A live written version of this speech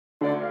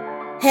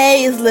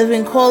Hey, it's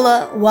Living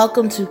Cola.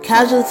 Welcome to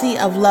Casualty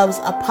of Love's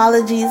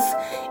Apologies.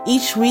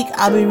 Each week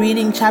I'll be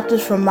reading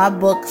chapters from my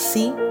book,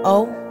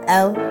 COLA.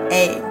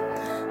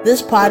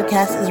 This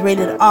podcast is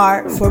rated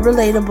R for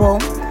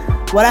relatable.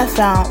 What I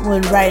found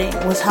when writing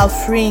was how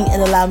freeing it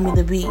allowed me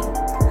to be.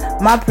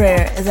 My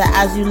prayer is that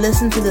as you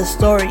listen to this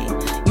story,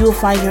 you will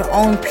find your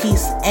own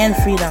peace and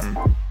freedom.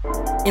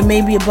 It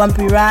may be a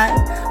bumpy ride,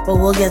 but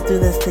we'll get through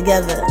this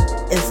together.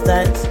 It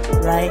starts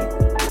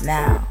right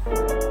now.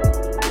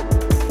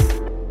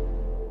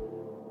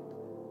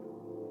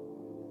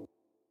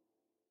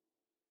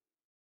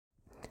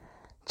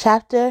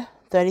 Chapter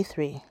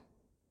 33.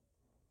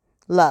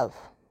 Love.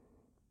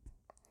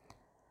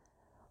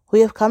 We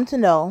have come to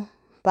know,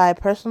 by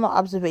personal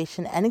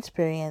observation and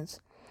experience,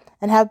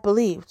 and have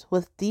believed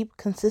with deep,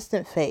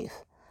 consistent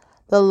faith,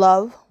 the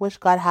love which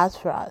God has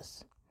for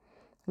us.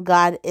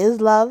 God is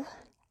love,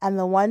 and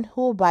the one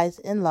who abides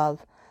in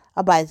love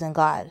abides in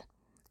God,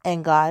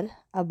 and God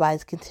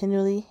abides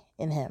continually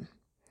in him.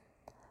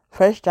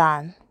 1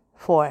 John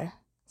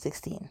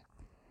 4:16.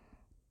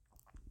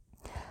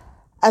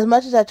 As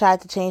much as I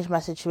tried to change my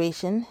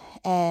situation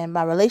and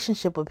my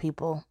relationship with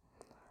people,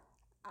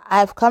 I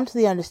have come to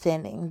the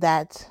understanding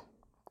that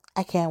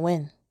I can't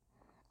win.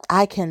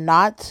 I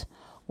cannot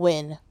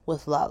win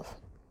with love.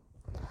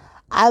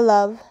 I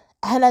love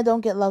and I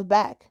don't get love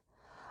back.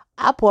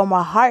 I pour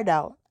my heart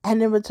out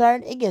and in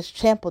return it gets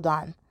trampled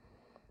on.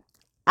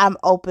 I'm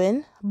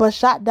open but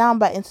shot down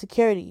by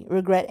insecurity,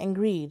 regret, and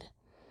greed.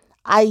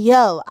 I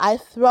yell, I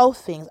throw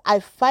things,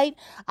 I fight,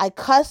 I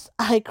cuss,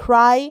 I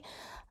cry,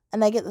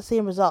 and I get the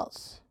same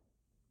results.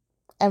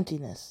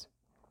 Emptiness.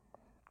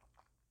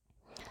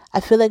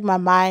 I feel like my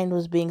mind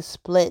was being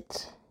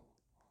split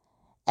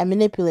and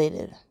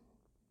manipulated.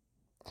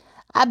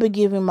 I've been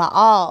giving my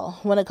all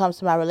when it comes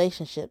to my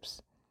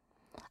relationships.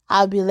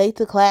 I'll be late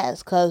to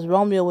class because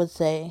Romeo would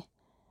say,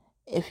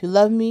 "If you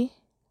love me,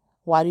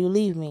 why do you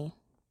leave me?"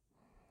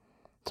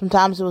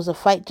 Sometimes it was a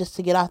fight just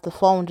to get off the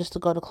phone, just to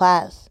go to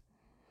class.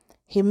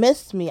 He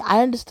missed me.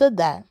 I understood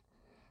that.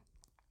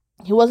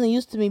 He wasn't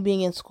used to me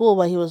being in school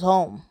while he was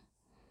home.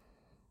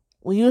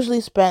 We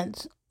usually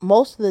spent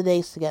most of the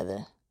days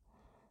together.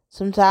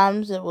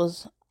 Sometimes it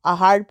was a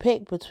hard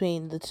pick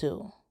between the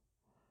two.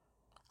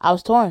 I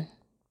was torn.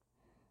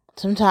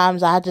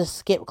 Sometimes I just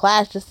skipped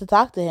class just to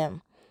talk to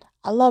him.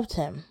 I loved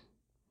him.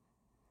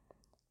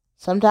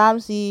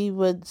 Sometimes he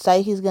would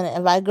say he's going to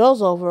invite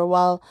girls over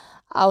while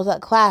I was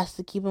at class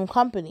to keep him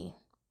company.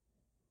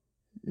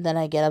 Then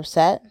I'd get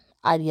upset.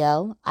 I'd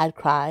yell. I'd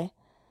cry.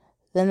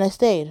 Then I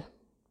stayed.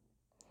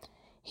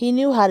 He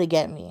knew how to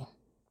get me.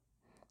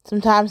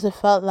 Sometimes it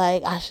felt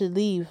like I should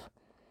leave.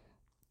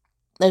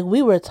 Like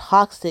we were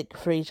toxic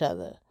for each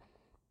other.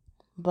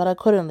 But I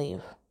couldn't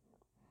leave.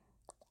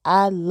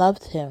 I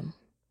loved him.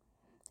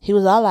 He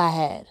was all I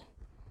had.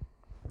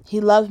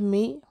 He loved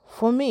me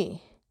for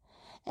me.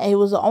 And he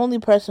was the only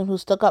person who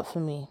stuck up for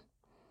me.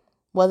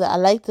 Whether I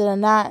liked it or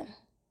not,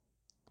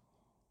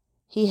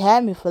 he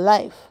had me for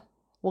life,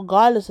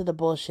 regardless of the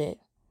bullshit.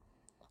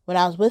 When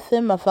I was with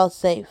him, I felt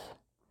safe.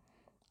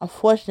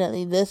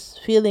 Unfortunately, this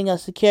feeling of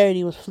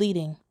security was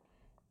fleeting.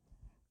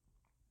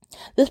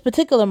 This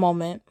particular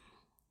moment,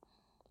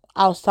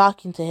 I was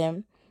talking to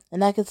him,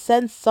 and I could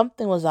sense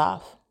something was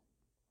off.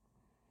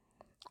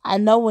 I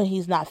know when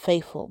he's not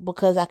faithful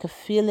because I could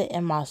feel it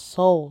in my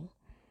soul.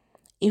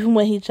 Even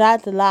when he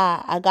tried to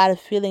lie, I got a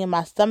feeling in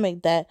my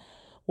stomach that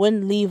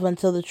wouldn't leave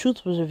until the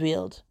truth was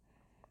revealed.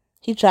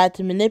 He tried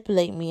to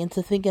manipulate me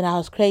into thinking I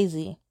was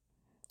crazy.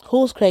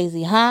 Who's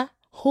crazy, huh?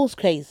 Who's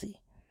crazy?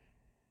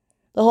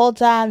 The whole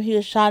time he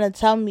was trying to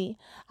tell me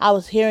I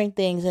was hearing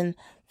things and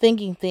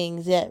thinking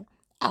things, yet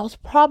I was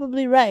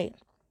probably right.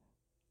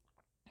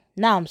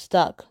 Now I'm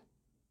stuck.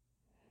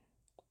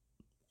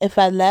 If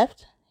I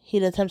left,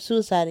 he'd attempt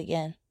suicide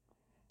again.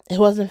 It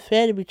wasn't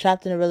fair to be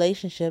trapped in a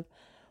relationship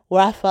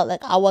where I felt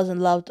like I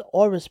wasn't loved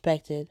or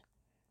respected.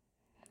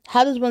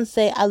 How does one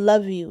say I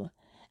love you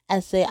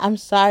and say I'm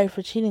sorry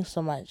for cheating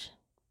so much?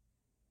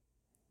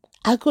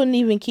 I couldn't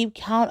even keep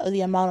count of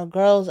the amount of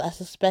girls I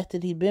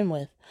suspected he'd been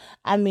with.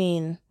 I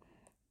mean,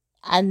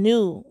 I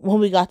knew when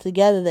we got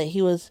together that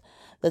he was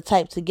the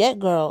type to get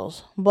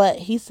girls, but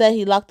he said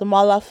he locked them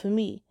all up for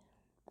me.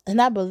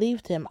 And I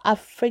believed him. I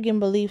friggin'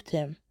 believed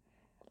him.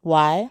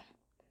 Why?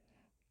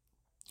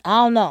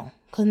 I don't know.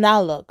 'Cause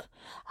now look,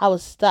 I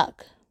was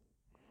stuck.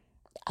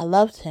 I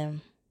loved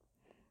him.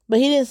 But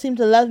he didn't seem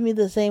to love me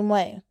the same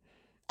way.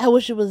 I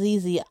wish it was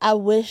easy. I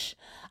wish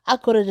I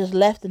could have just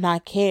left and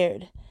not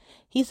cared.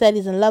 He said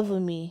he's in love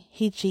with me.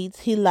 He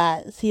cheats. He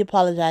lies. He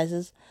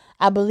apologizes.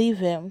 I believe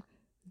him.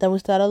 Then we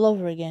start all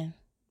over again.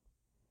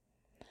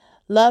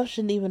 Love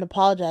shouldn't even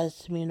apologize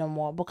to me no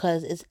more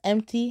because it's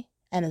empty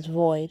and it's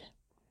void.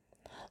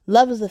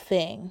 Love is a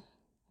thing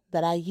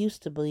that I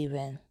used to believe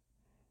in.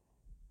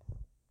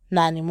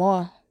 Not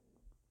anymore.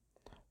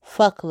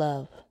 Fuck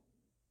love.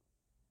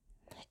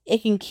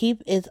 It can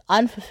keep its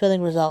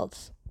unfulfilling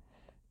results.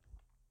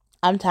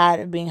 I'm tired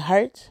of being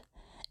hurt,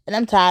 and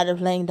I'm tired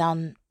of laying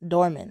down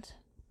dormant.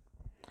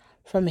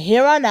 From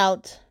here on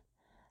out,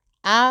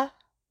 I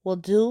will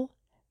do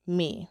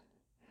me.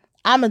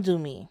 I'ma do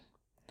me.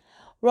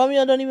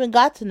 Romeo don't even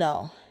got to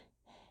know.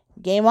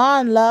 Game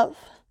on, love.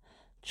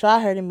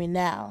 Try hurting me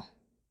now.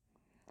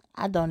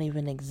 I don't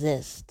even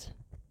exist.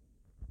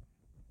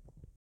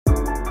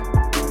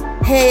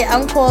 Hey,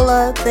 I'm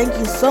Cola. Thank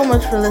you so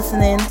much for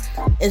listening.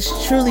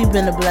 It's truly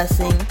been a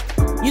blessing.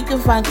 You can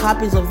find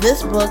copies of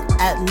this book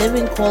at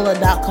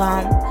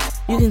livingcola.com.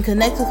 You can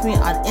connect with me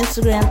on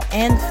Instagram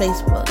and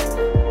Facebook.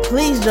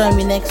 Please join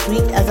me next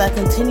week as I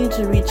continue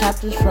to read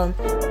chapters from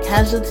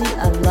Casualty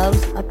of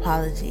Love's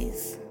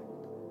Apologies.